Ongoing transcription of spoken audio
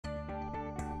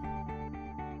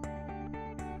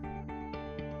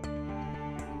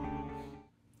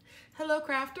Hello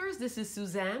crafters, this is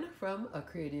Suzanne from A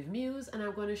Creative Muse and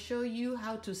I'm going to show you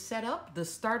how to set up the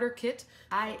starter kit.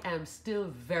 I am still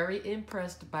very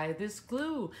impressed by this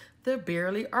glue, the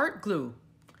Barely Art glue.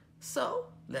 So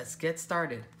let's get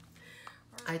started.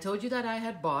 I told you that I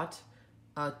had bought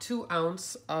 2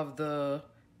 ounce of the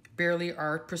Barely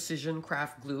Art Precision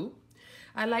Craft glue.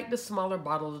 I like the smaller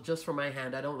bottle just for my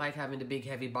hand. I don't like having the big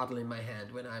heavy bottle in my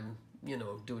hand when I'm,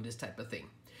 doing this type of thing.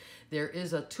 There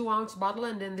is a 2 ounce bottle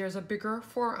and then there's a bigger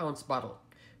 4 ounce bottle.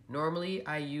 Normally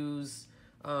I use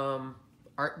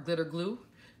art glitter glue,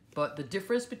 but the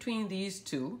difference between these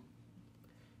two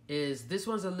is this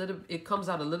one's it comes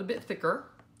out a little bit thicker.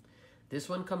 This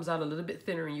one comes out a little bit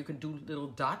thinner and you can do little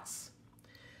dots.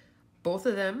 Both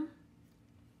of them,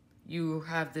 you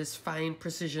have this fine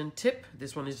precision tip.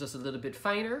 This one is just a little bit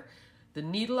finer. The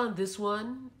needle on this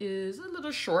one is a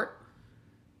little short,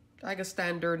 like a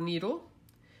standard needle.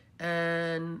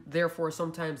 And therefore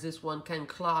sometimes this one can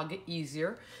clog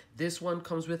easier. This one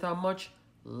comes with a much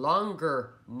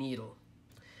longer needle.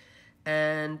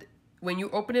 And when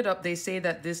you open it up, they say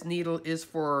that this needle is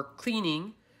for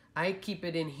cleaning. I keep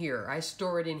it in here. I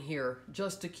store it in here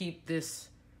just to keep this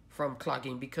from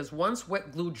clogging, because once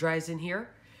wet glue dries in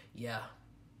here,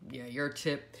 your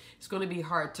tip, it's going to be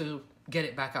hard to get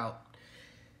it back out.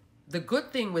 The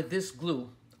good thing with this glue,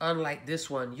 unlike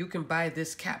this one, you can buy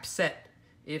this cap set.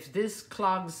 If this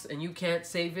clogs and you can't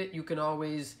save it, you can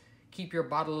always keep your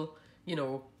bottle,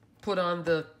 put on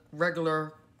the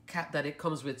regular cap that it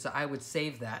comes with. So I would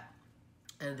save that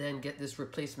and then get this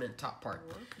replacement top part.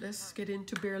 Let's get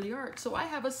into Barely Art. So I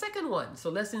have a second one. So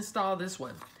let's install this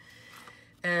one.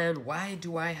 And why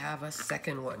do I have a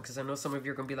second one? Because I know some of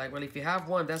you are going to be like, well, if you have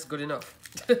one, that's good enough.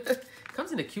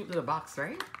 Comes in a cute little box,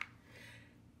 right?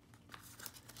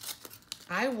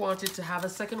 I wanted to have a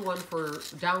second one for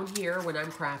down here when I'm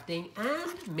crafting,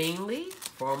 and mainly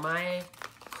for my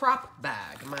crop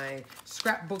bag, my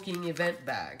scrapbooking event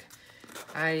bag.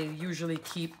 I usually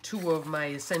keep 2 of my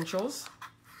essentials.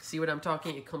 See what I'm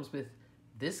talking? It comes with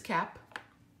this cap.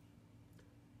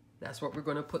 That's what we're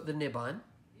going to put the nib on.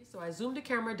 So I zoomed the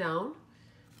camera down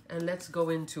and let's go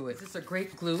into it. This is a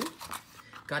great glue.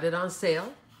 Got it on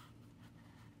sale.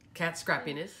 Cat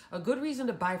Scrappiness. A good reason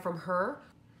to buy from her.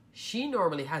 She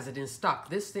normally has it in stock.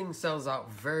 This thing sells out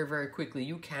very, very quickly.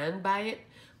 You can buy it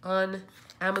on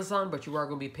Amazon, but you are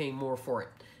going to be paying more for it.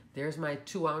 There's my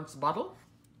 2 ounce bottle.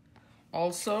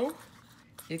 Also,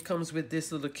 it comes with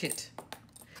this little kit.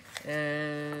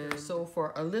 And so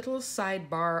for a little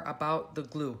sidebar about the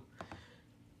glue,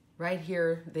 right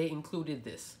here, they included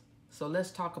this. So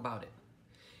let's talk about it.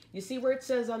 You see where it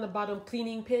says on the bottom,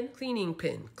 cleaning pin? Cleaning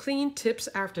pin. Clean tips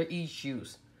after each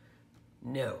use.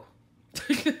 No.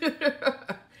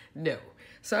 No.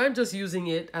 So I'm just using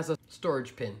it as a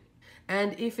storage pin.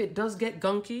 And if it does get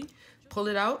gunky, pull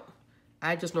it out.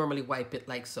 I just normally wipe it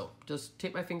like so. Just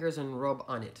take my fingers and rub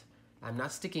on it. I'm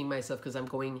not sticking myself because I'm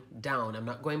going down. I'm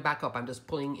not going back up. I'm just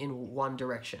pulling in one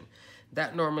direction.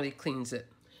 That normally cleans it.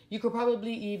 You could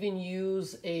probably even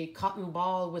use a cotton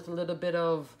ball with a little bit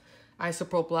of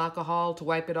isopropyl alcohol to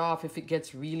wipe it off if it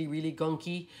gets really, really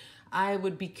gunky. I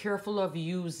would be careful of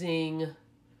using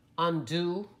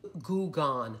Undo, Goo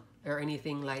Gone, or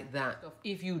anything like that.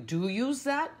 If you do use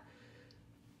that,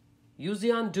 use the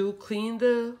Undo, clean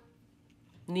the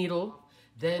needle,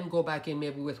 then go back in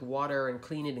maybe with water and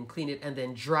clean it, and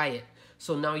then dry it.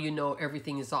 So now you know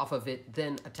everything is off of it,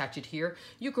 then attach it here.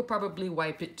 You could probably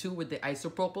wipe it too with the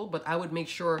isopropyl, but I would make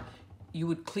sure you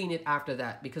would clean it after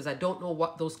that, because I don't know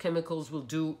what those chemicals will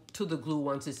do to the glue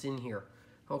once it's in here,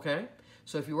 okay?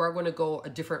 So if you are going to go a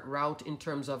different route in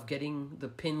terms of getting the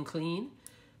pin clean,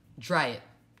 dry it.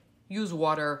 Use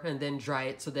water and then dry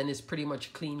it, so then it's pretty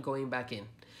much clean going back in.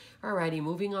 Alrighty,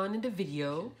 moving on in the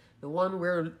video. The one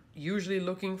we're usually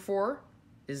looking for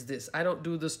is this. I don't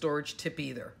do the storage tip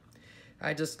either.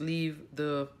 I just leave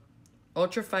the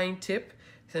ultra fine tip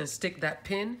and stick that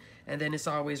pin, and then it's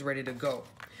always ready to go.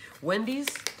 When these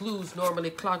glues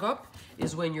normally clog up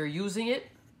is when you're using it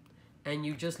and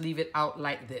you just leave it out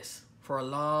like this for a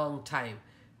long time.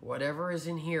 Whatever is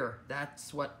in here,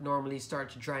 that's what normally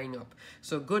starts drying up.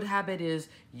 So good habit is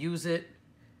use it,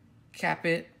 cap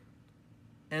it,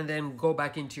 and then go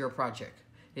back into your project.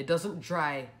 It doesn't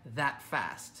dry that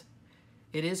fast.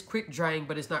 It is quick drying,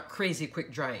 but it's not crazy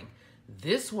quick drying.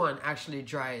 This one actually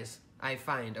dries, I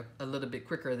find, a little bit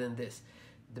quicker than this.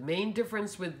 The main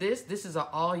difference with this is an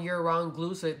all year round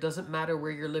glue, so it doesn't matter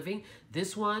where you're living.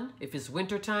 This one, if it's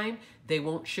winter time, they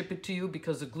won't ship it to you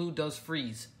because the glue does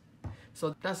freeze.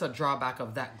 So that's a drawback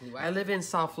of that glue. I live in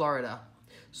South Florida,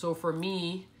 so for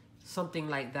me, something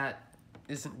like that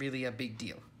isn't really a big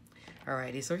deal.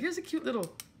 Alrighty, so here's a cute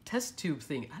little test tube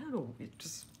thing. I don't know. It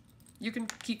just, you can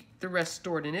keep the rest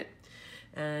stored in it.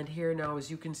 And here now,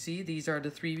 as you can see, these are the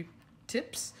 3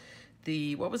 tips.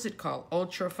 The, what was it called?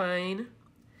 Ultra fine,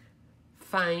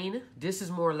 fine. This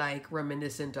is more like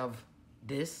reminiscent of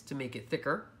this to make it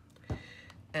thicker.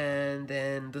 And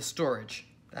then the storage.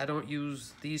 I don't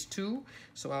use these 2,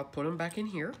 so I'll put them back in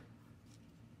here.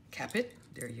 Cap it.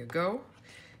 There you go.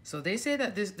 So they say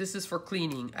that this is for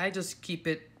cleaning. I just keep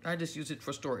it, I just use it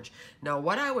for storage. Now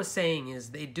what I was saying is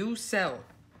they do sell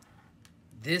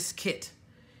this kit.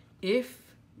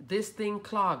 If this thing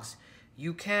clogs,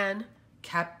 you can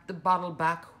cap the bottle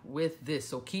back with this.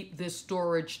 So keep this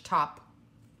storage top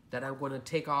that I'm going to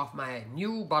take off my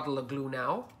new bottle of glue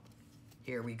now.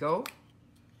 Here we go.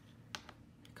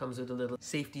 Comes with a little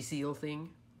safety seal thing.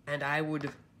 And I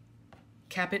would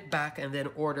cap it back and then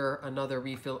order another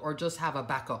refill or just have a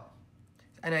backup.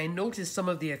 And I noticed some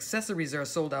of the accessories are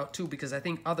sold out too, because I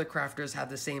think other crafters have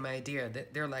the same idea.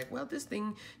 That they're like, well, this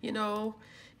thing, you know,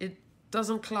 it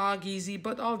doesn't clog easy,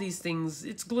 but all these things,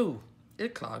 it's glue.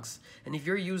 It clogs. And if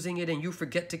you're using it and you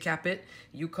forget to cap it,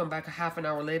 you come back a half an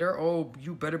hour later, oh,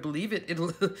 you better believe it,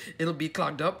 it'll be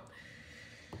clogged up.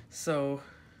 So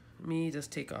let me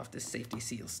just take off this safety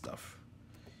seal stuff.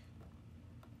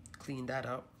 Clean that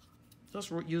up.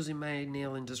 Just using my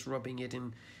nail and just rubbing it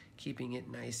and keeping it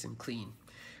nice and clean.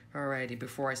 Alrighty,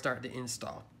 before I start the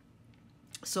install.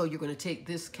 So you're going to take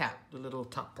this cap, the little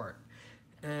top part,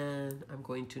 and I'm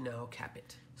going to now cap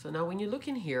it. So now when you look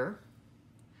in here,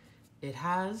 it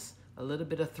has a little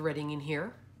bit of threading in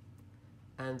here,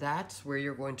 and that's where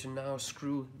you're going to now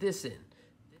screw this in.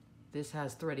 This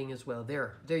has threading as well.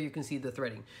 There you can see the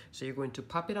threading. So you're going to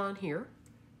pop it on here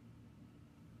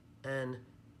and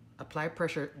apply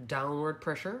pressure, downward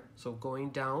pressure, so going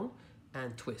down,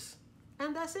 and twist.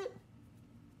 And that's it.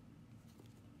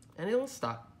 And it'll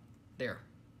stop. There.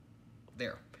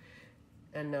 There.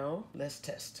 And now, let's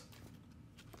test.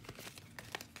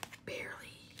 Barely.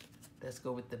 Let's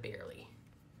go with the barely.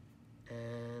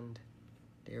 And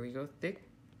there we go. Thick.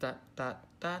 Dot, dot,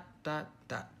 dot, dot,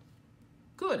 dot.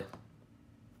 Good.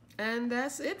 And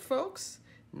that's it, folks.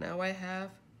 Now I have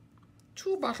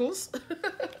 2 bottles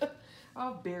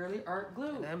of Barely Art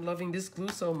glue. And I'm loving this glue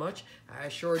so much. I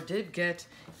sure did get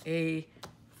a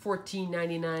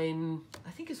 $14.99, I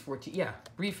think it's 14, yeah,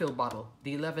 refill bottle.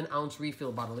 The 11-ounce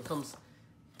refill bottle. It comes,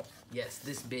 yes,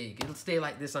 this big. It'll stay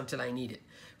like this until I need it.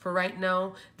 For right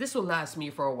now, this will last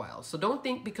me for a while. So don't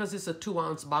think because it's a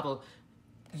 2-ounce bottle,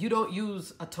 you don't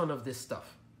use a ton of this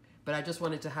stuff. But I just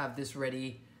wanted to have this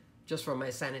ready just for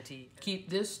my sanity. Keep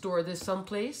this, store this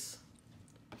someplace,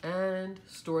 and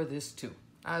store this too.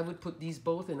 I would put these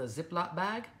both in a Ziploc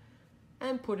bag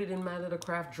and put it in my little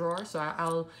craft drawer.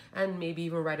 So and maybe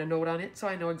even write a note on it so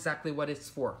I know exactly what it's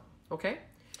for, okay?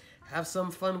 Have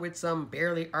some fun with some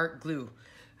Barely Art glue.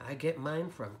 I get mine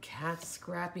from Cat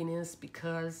Scrappiness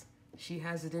because she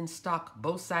has it in stock,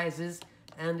 both sizes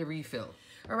and the refill.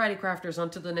 Alrighty, crafters,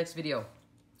 on to the next video.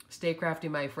 Stay crafty,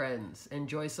 my friends.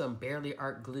 Enjoy some Barely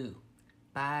Art glue.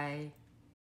 Bye.